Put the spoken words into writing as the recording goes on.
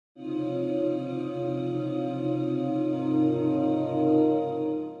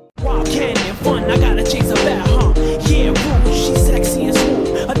fun. I gotta chase her back, huh? Yeah, woo, she's sexy and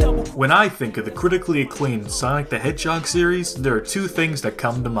smooth. A double. When I think of the critically acclaimed Sonic the Hedgehog series, there are two things that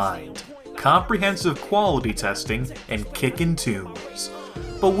come to mind: comprehensive quality testing and kickin' tunes.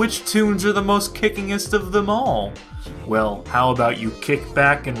 But which tunes are the most kickingest of them all? Well, how about you kick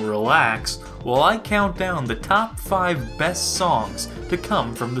back and relax while I count down the top 5 best songs to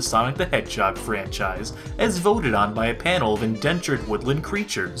come from the Sonic the Hedgehog franchise, as voted on by a panel of indentured woodland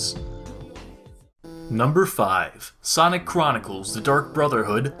creatures. Number 5. Sonic Chronicles: The Dark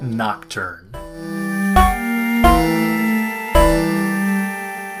Brotherhood Nocturne.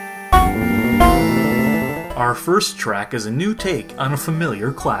 Our first track is a new take on a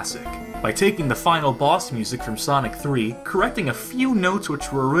familiar classic. By taking the final boss music from Sonic 3, correcting a few notes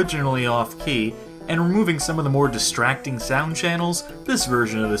which were originally off-key, and removing some of the more distracting sound channels, this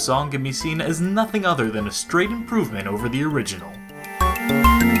version of the song can be seen as nothing other than a straight improvement over the original.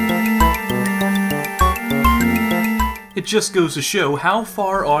 It just goes to show how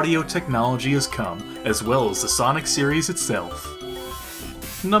far audio technology has come, as well as the Sonic series itself.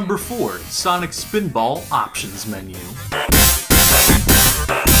 Number 4. Sonic Spinball Options Menu.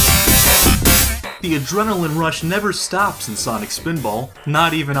 The adrenaline rush never stops in Sonic Spinball,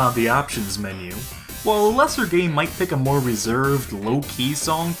 not even on the options menu. While a lesser game might pick a more reserved, low-key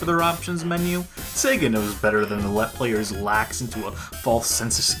song for their options menu, Sega knows better than to let players lax into a false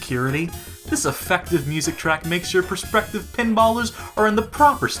sense of security. This effective music track makes sure prospective pinballers are in the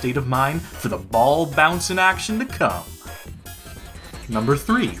proper state of mind for the ball bouncing action to come. Number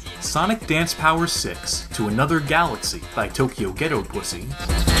 3. Sonic Dance Power 6: To Another Galaxy by Tokyo Ghetto Pussy.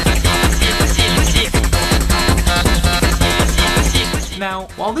 Now,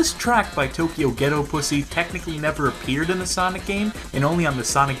 while this track by Tokyo Ghetto Pussy technically never appeared in the Sonic game, and only on the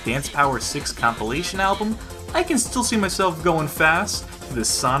Sonic Dance Power 6 compilation album, I can still see myself going fast to this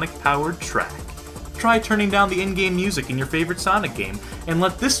Sonic-powered track. Try turning down the in-game music in your favorite Sonic game, and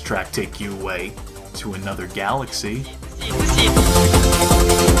let this track take you away to another galaxy.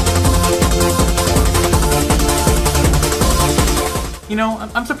 You know,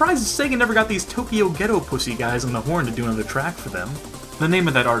 I'm surprised Sega never got these Tokyo Ghetto Pussy guys on the horn to do another track for them. The name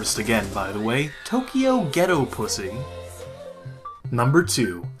of that artist again, by the way, Tokyo Ghetto Pussy. Number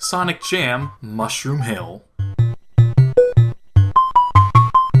 2. Sonic Jam: Mushroom Hill.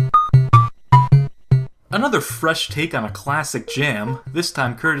 Another fresh take on a classic jam, this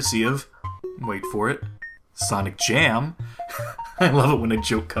time courtesy of, wait for it, Sonic Jam. I love it when a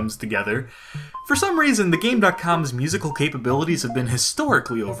joke comes together. For some reason, the Game.com's musical capabilities have been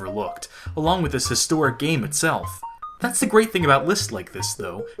historically overlooked, along with this historic game itself. That's the great thing about lists like this,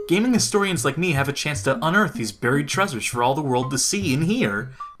 though. Gaming historians like me have a chance to unearth these buried treasures for all the world to see and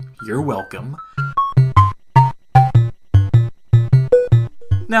hear. You're welcome.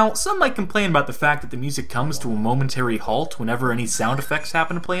 Now, some might complain about the fact that the music comes to a momentary halt whenever any sound effects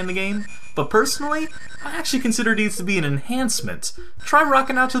happen to play in the game, but personally, I actually consider these to be an enhancement. Try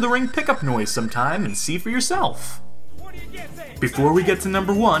rocking out to the Ring pickup noise sometime and see for yourself. Before we get to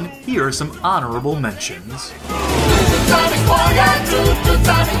number 1, here are some honorable mentions. You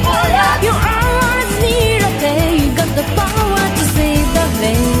always need a day, you got the power to save the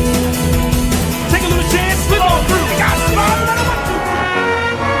day. Take a little chance, slip on through. We got some.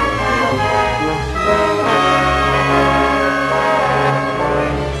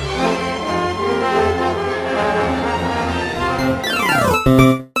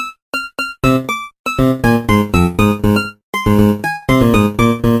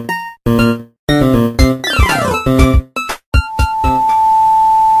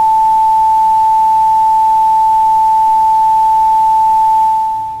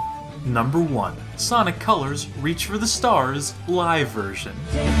 Number 1. Sonic Colors: Reach for the Stars live version.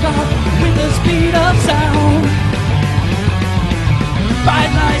 Take off with the speed of sound.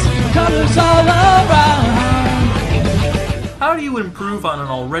 Bright lights, colors all around. How do you improve on an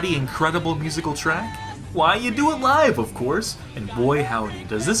already incredible musical track? Why, you do it live, of course. And boy howdy,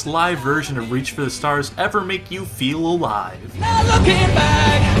 does this live version of Reach for the Stars ever make you feel alive. Now looking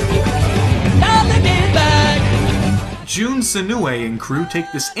back, now looking back. Jun Senue and crew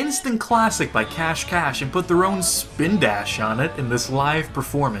take this instant classic by Cash Cash and put their own spin dash on it in this live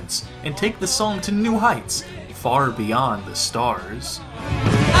performance, and take the song to new heights, far beyond the stars.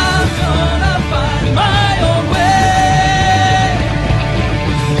 I'm gonna find my own way.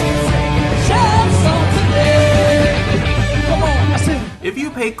 Share song today. Come on, I sing. If you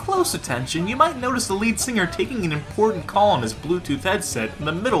pay close attention, you might notice the lead singer taking an important call on his Bluetooth headset in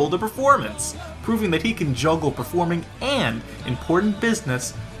the middle of the performance, proving that he can juggle performing and important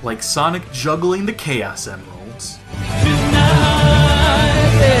business like Sonic juggling the Chaos Emeralds. Tonight,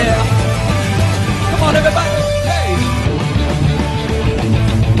 yeah. on, everybody. Hey.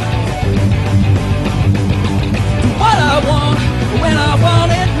 What I want, when I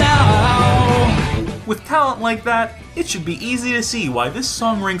want it now. With talent like that, it should be easy to see why this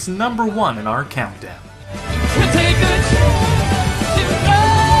song ranks #1 in our countdown. You take a chance to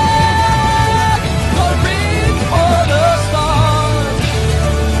run, go reach for the stars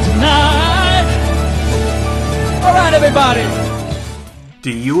tonight. All right, everybody.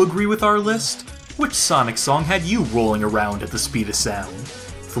 Do you agree with our list? Which Sonic song had you rolling around at the speed of sound?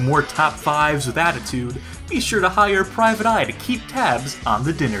 For more top 5s with attitude, be sure to hire Private Eye to keep tabs on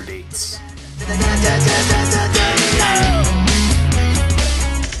the dinner dates.